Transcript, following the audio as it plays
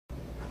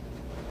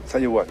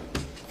Tell you what,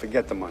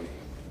 forget the money.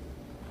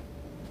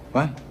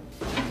 What?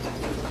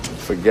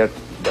 Forget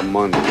the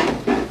money.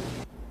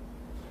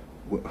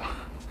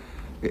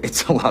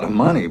 It's a lot of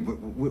money.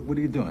 What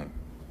are you doing?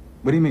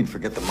 What do you mean,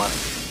 forget the money?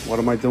 What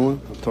am I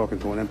doing? I'm talking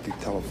to an empty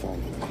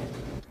telephone.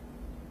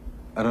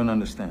 I don't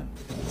understand.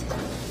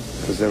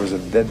 Because there was a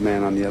dead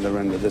man on the other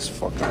end of this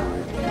fucking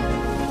line.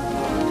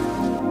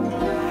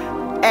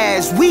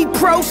 As we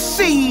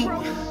proceed,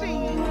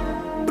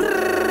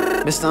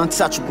 Mr.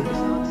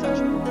 Untouchable.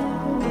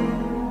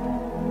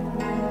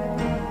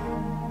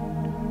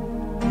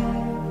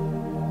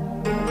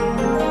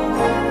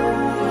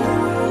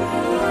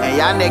 And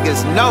y'all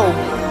niggas know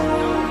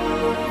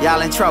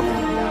y'all in trouble.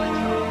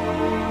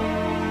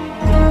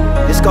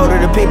 Just go to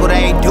the people that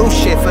ain't do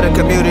shit for the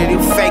community,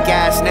 fake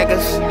ass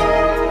niggas.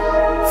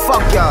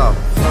 Fuck y'all.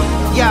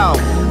 Yo,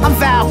 I'm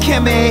Val,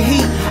 Kim, and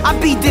Heat. I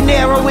beat De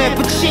Niro and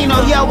Pacino,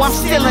 yo, I'm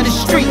still in the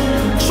street.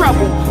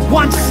 Trouble,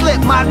 one slip,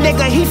 my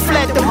nigga, he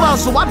fled the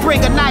muzzle. I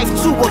bring a knife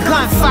to a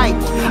gunfight.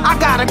 I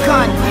got a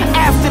gun.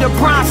 After the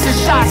Bronson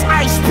shots,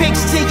 ice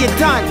picks till you're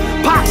done.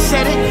 Pac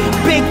said it,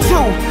 big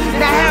two.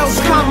 The hell's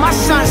come, my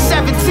son's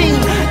 17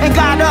 and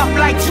got up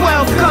like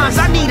 12 guns.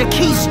 I need a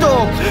key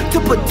store to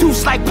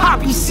produce like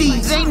poppy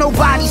seeds. Ain't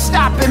nobody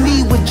stopping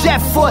me with jet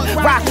foot,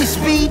 rocket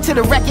speed. To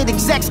the record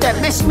execs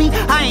that miss me,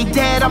 I ain't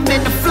dead, I'm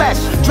in the flesh.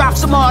 Drop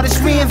some artists,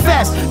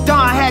 reinvest.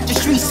 Don had the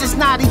street since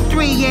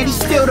 93 and he's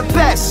still the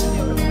best.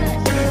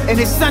 And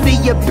it's under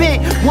your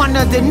bent, one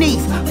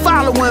underneath.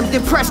 Follow him,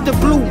 then press the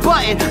blue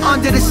button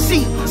under the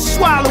seat.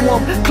 Swallow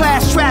him,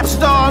 class trap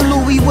star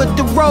Louis with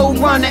the road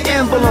runner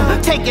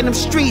emblem. Taking them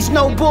streets,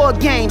 no board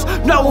games,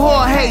 no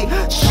Jorge.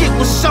 Shit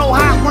was so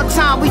hot one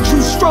time we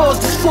drew straws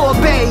to 4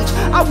 beige.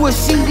 I would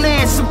see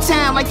land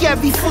sometime like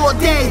every 4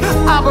 days.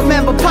 I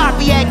remember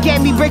Poppy had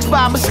gave me bricks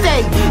by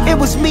mistake. It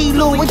was me,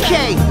 Lou, and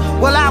K.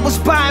 Well, I was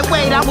buying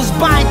weight, I was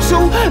buying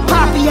too.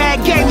 Poppy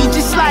had gave me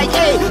just like,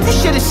 hey, you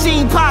should have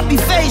seen Poppy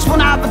face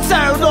when I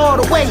returned all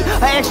the way.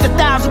 An extra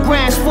 1,000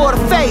 grams for the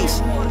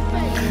face.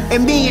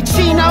 And me and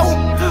Chino,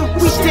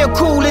 we still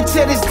coolin'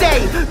 to this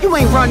day. You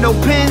ain't run no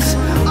pins.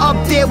 Up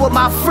there with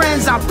my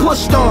friends, I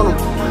pushed on them.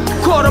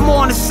 Caught them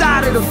on the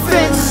side of the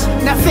fence.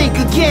 Now think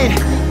again.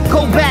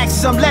 Go back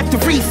some, let the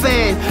reefer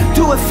in.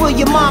 Do it for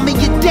your mom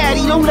and your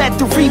daddy, don't let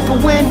the reaper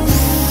win.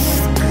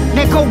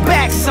 Now go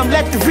back some,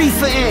 let the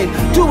reefer in.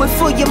 Do it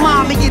for your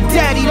mom and your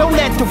daddy, don't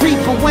let the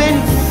reaper win.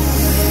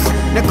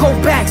 Now go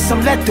back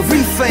some, let the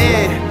reefer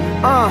in.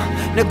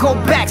 Now go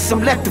back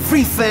some, let the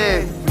reefer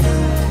in.